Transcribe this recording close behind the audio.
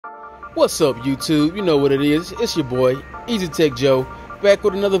What's up, YouTube? You know what it is. It's your boy, Easy Tech Joe, back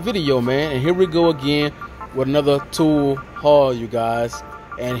with another video, man. And here we go again with another tool haul, you guys.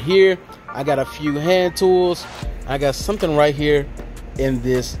 And here, I got a few hand tools. I got something right here in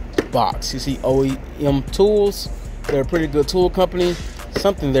this box. You see OEM Tools. They're a pretty good tool company.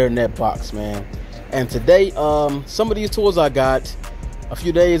 Something there in that box, man. And today, some of these tools I got a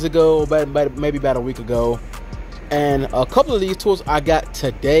few days ago, maybe about a week ago. And a couple of these tools I got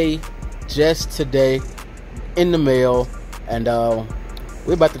today, just today, in the mail. And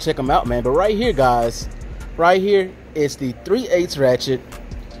we're about to check them out, man. But right here, guys, right here is the 3/8 ratchet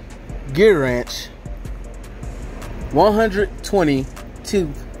Gearwrench 120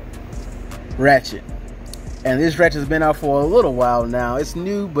 tooth ratchet. And this ratchet has been out for a little while now. It's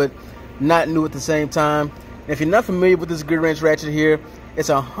new, but not new at the same time. And if you're not familiar with this Gearwrench ratchet here, it's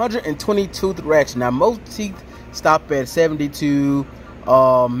a 120 tooth ratchet. Now, most teeth stop at 72.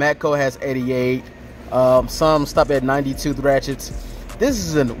 Matco has 88. Some stop at 90 tooth ratchets. This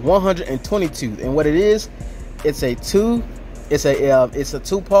is a 120 tooth, and what it is, it's a two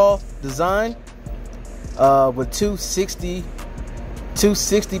paw design with 260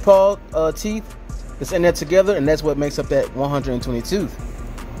 paw teeth. It's in there together, and that's what makes up that 120 tooth.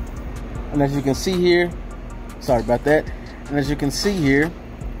 And as you can see here, sorry about that. And as you can see here,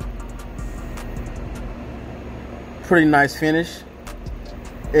 pretty nice finish.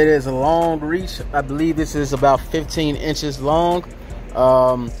 It is a long reach. I believe this is about 15 inches long.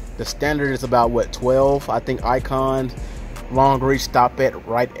 The standard is about what, 12? I think Icon long reach stop at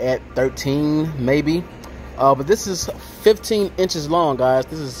right at 13 maybe. But this is 15 inches long, guys.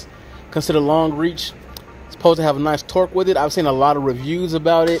 This is considered long reach. It's supposed to have a nice torque with it. I've seen a lot of reviews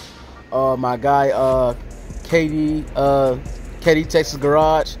about it. My guy KD Texas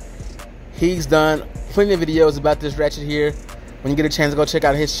Garage, he's done plenty of videos about this ratchet here. When you get a chance to go check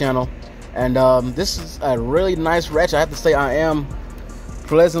out his channel. And this is a really nice ratchet. I have to say I am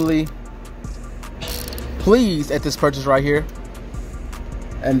pleasantly pleased at this purchase right here.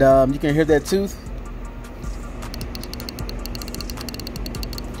 And you can hear that tooth.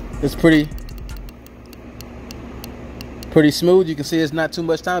 It's pretty smooth. You can see it's not too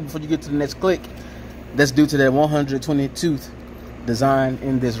much time before you get to the next click. That's due to that 120 tooth design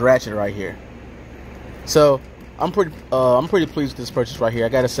in this ratchet right here. So I'm pretty pleased with this purchase right here. I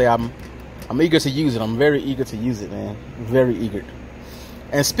gotta say I'm eager to use it. I'm very eager to use it, man. Very eager.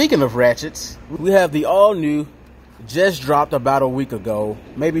 And speaking of ratchets, we have the all new, just dropped about a week ago,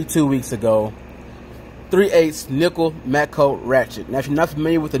 maybe 2 weeks ago, 3/8 nickel Matco ratchet. Now, if you're not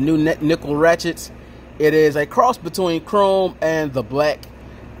familiar with the new nickel ratchets, it is a cross between chrome and the black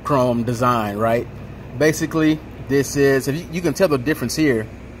chrome design, right? Basically, this is, if you can tell the difference here.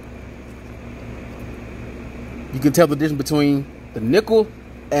 You can tell the difference between the nickel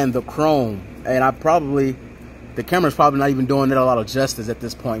and the chrome. And the camera's probably not even doing it a lot of justice at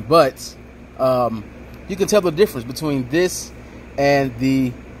this point. But you can tell the difference between this and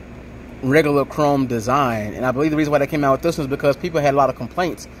the regular chrome design. And I believe the reason why they came out with this was because people had a lot of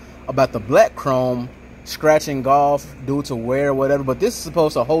complaints about the black chrome scratching off due to wear or whatever. But this is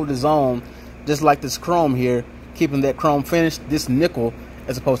supposed to hold its own, just like this chrome here, keeping that chrome finish. This nickel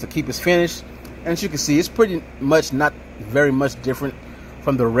is supposed to keep its finish. And as you can see, it's pretty much not very much different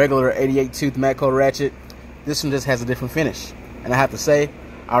from the regular 88 tooth Matco ratchet. This one just has a different finish. And I have to say,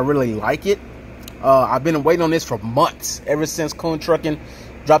 I really like it. I've been waiting on this for months, ever since Coon Trucking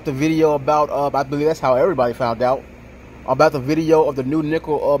dropped a video about, I believe that's how everybody found out, about the video of the new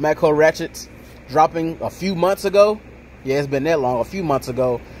nickel Matco ratchets dropping a few months ago. Yeah, it's been that long, a few months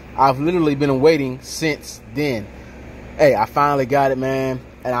ago. I've literally been waiting since then. Hey, I finally got it, man.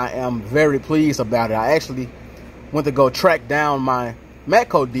 And I am very pleased about it. I actually went to go track down my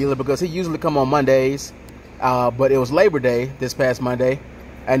Matco dealer because he usually come on Mondays. But it was Labor Day this past Monday.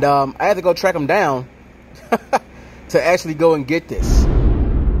 And I had to go track him down to actually go and get this.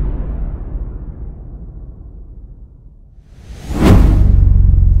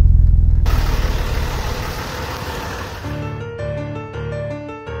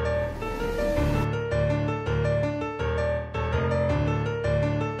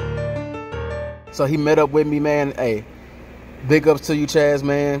 So he met up with me, man. Hey, big ups to you, Chaz,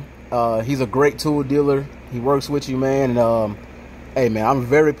 man. He's a great tool dealer. He works with you, man. And hey, man, I'm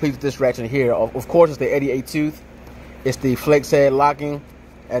very pleased with this ratchet here. Of course, it's the 88 tooth. It's the flex head locking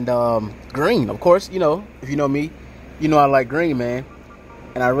and green. Of course, you know, if you know me, you know I like green, man.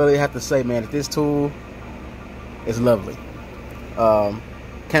 And I really have to say, man, that this tool is lovely.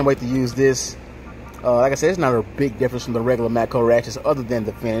 Can't wait to use this. Like I said, it's not a big difference from the regular Matco ratchets other than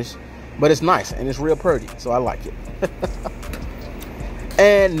the finish. But it's nice and it's real pretty, so I like it.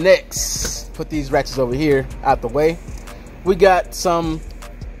 And next, put these ratchets over here out the way. We got some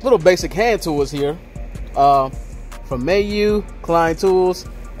little basic hand tools here from Mayhew, Klein tools,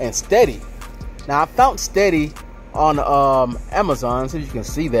 and Stedi. Now I found Stedi on Amazon, so you can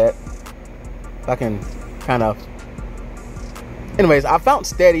see that. If I can kind of. Anyways, I found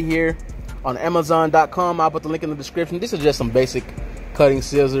Stedi here on Amazon.com. I'll put the link in the description. These are just some basic cutting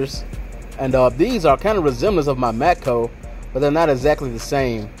scissors, and these are kind of resemblance of my Matco, but they're not exactly the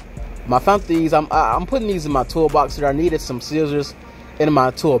same. I found these. I'm putting these in my toolbox here. I needed some scissors in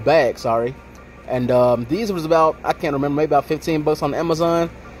my tool bag. Sorry, and these was about, I can't remember, maybe about 15 bucks on Amazon.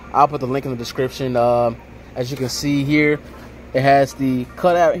 I'll put the link in the description. As you can see here, it has the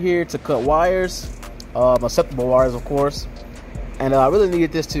cutout here to cut wires, acceptable wires, of course. And I really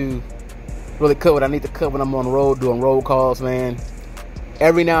needed this to really cut what I need to cut when I'm on the road doing road calls, man.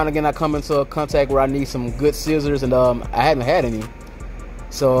 Every now and again, I come into a contact where I need some good scissors, and I hadn't had any.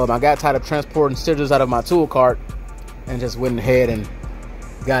 So I got tired of transporting scissors out of my tool cart and just went ahead and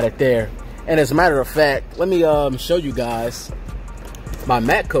got it there. And as a matter of fact, let me show you guys my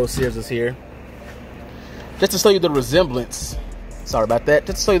Matco scissors here, just to show you the resemblance. Sorry about that.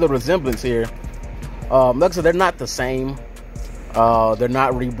 Just to show you the resemblance here. Like I said, they're not the same. They're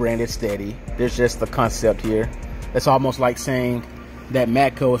not rebranded Stedi. There's just the concept here. It's almost like saying that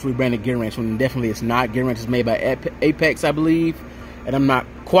Matco is rebranded Gearwrench, when definitely it's not. Gearwrench is made by Apex, I believe, and I'm not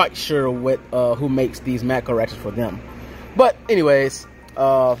quite sure what who makes these Matco ratchets for them. But anyways,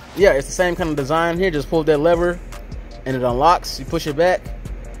 yeah, it's the same kind of design here. Just pull that lever and it unlocks. You push it back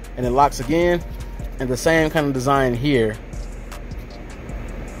and it locks again. And the same kind of design here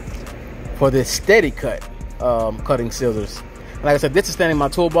for this Stedi cut cutting scissors. Like I said, this is staying in my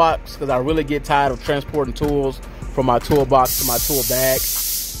toolbox because I really get tired of transporting tools from my toolbox to my tool bag.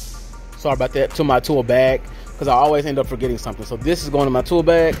 Sorry about that, to my tool bag, because I always end up forgetting something. So this is going in my tool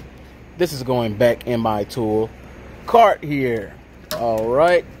bag. This is going back in my tool cart here. All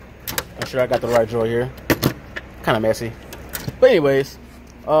right. I'm sure I got the right drawer here. Kind of messy. But anyways,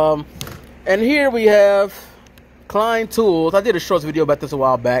 and here we have Klein tools. I did a shorts video about this a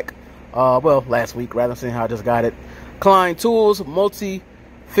while back. Well, last week, rather than saying how I just got it. Klein tools, multi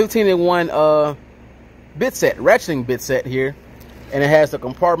 15-in-1 bit set, ratcheting bit set here. And it has the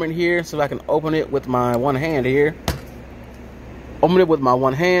compartment here, so I can open it with my one hand here. Open it with my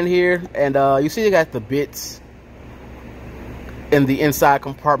one hand here. And you see, you got the bits in the inside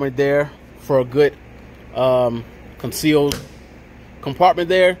compartment there for a good concealed compartment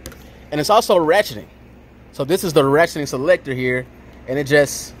there. And it's also ratcheting. So this is the ratcheting selector here, and it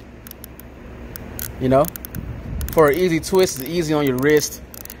just, you know, for an easy twist, it's easy on your wrist,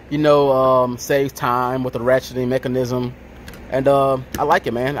 you know, saves time with the ratcheting mechanism. And I like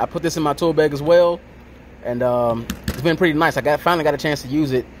it, man. I put this in my tool bag as well, and it's been pretty nice. I finally got a chance to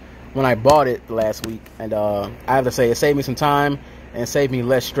use it when I bought it last week, and I have to say it saved me some time and saved me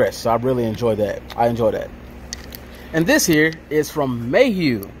less stress. So I really enjoy that. I enjoy that. And this here is from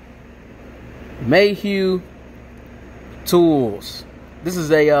Mayhew. Mayhew tools. This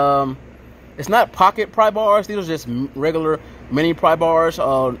is a it's not pocket pry bars. These are just regular mini pry bars.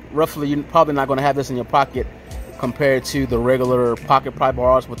 Roughly, you're probably not going to have this in your pocket compared to the regular pocket pry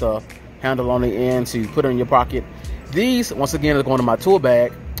bars with a handle on the end to put it in your pocket. These, once again, are going to my tool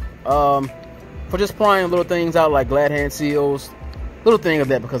bag for just prying little things out like glad hand seals, little thing of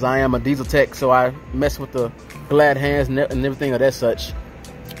that, because I am a diesel tech, so I mess with the glad hands and everything of that such.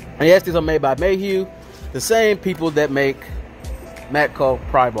 And yes, these are made by Mayhew, the same people that make Matco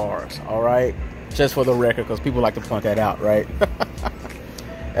pry bars, all right? Just for the record, because people like to point that out, right?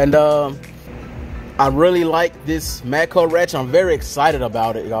 And I really like this Matco ratchet. I'm very excited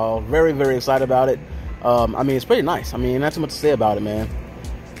about it, y'all. Very, very excited about it. I mean, it's pretty nice. I mean, not too much to say about it, man.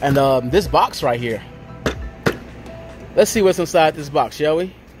 And this box right here. Let's see what's inside this box, shall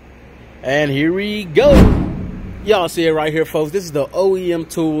we? And here we go. Y'all see it right here, folks. This is the OEM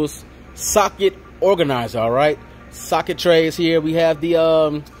Tools socket organizer, all right? Socket trays here. We have the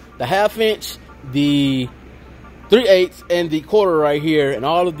 1/2 inch, the 3/8, and the 1/4 right here. And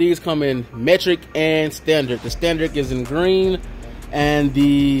all of these come in metric and standard. The standard is in green, and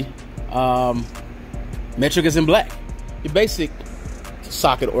the metric is in black. Your basic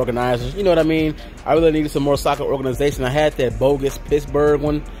socket organizers, you know what I mean? I really needed some more socket organization. I had that bogus Pittsburgh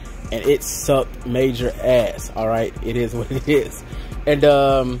one, and it sucked major ass. All right, it is what it is. And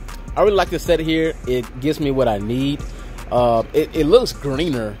I really like this set here. It gives me what I need. It looks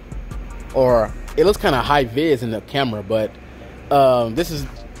greener, or it looks kind of high vis in the camera, but this is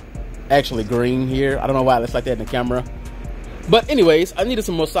actually green here. I don't know why it looks like that in the camera. But anyways, I needed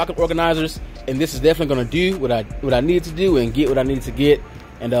some more socket organizers, and this is definitely going to do what I needed to do and get what I needed to get.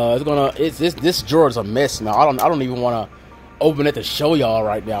 And this drawer is a mess now. I don't even want to open it to show y'all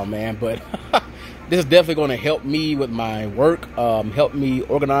right now, man. But this is definitely going to help me with my work, help me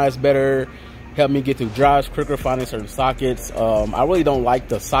organize better, help me get through drives quicker, finding certain sockets. I really don't like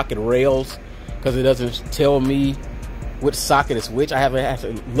the socket rails because it doesn't tell me which socket is which. I have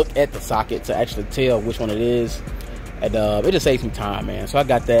to look at the socket to actually tell which one it is. And it just saves me time, man. So I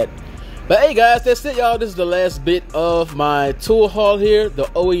got that. But hey guys, that's it, y'all. This is the last bit of my tool haul here. The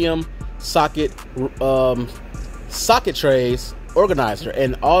OEM socket trays organizer.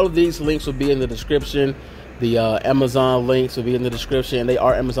 And all of these links will be in the description. The Amazon links will be in the description. They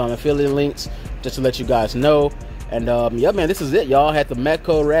are Amazon affiliate links, just to let you guys know. And yeah, man, this is it, y'all. Had the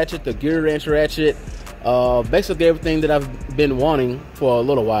Matco ratchet, the Gearwrench ratchet, basically everything that I've been wanting for a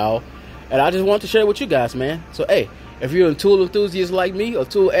little while. And I just want to share it with you guys, man. So hey, if you're a tool enthusiast like me, or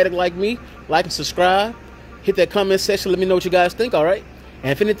tool addict like me, like and subscribe. Hit that comment section. Let me know what you guys think, all right?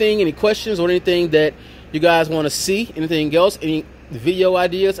 And if anything, any questions or anything that you guys want to see, anything else, any video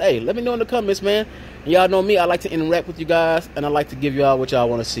ideas, hey, let me know in the comments, man. And y'all know me, I like to interact with you guys, and I like to give y'all what y'all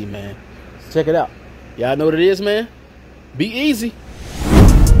want to see, man. Check it out. Y'all know what it is, man. Be easy.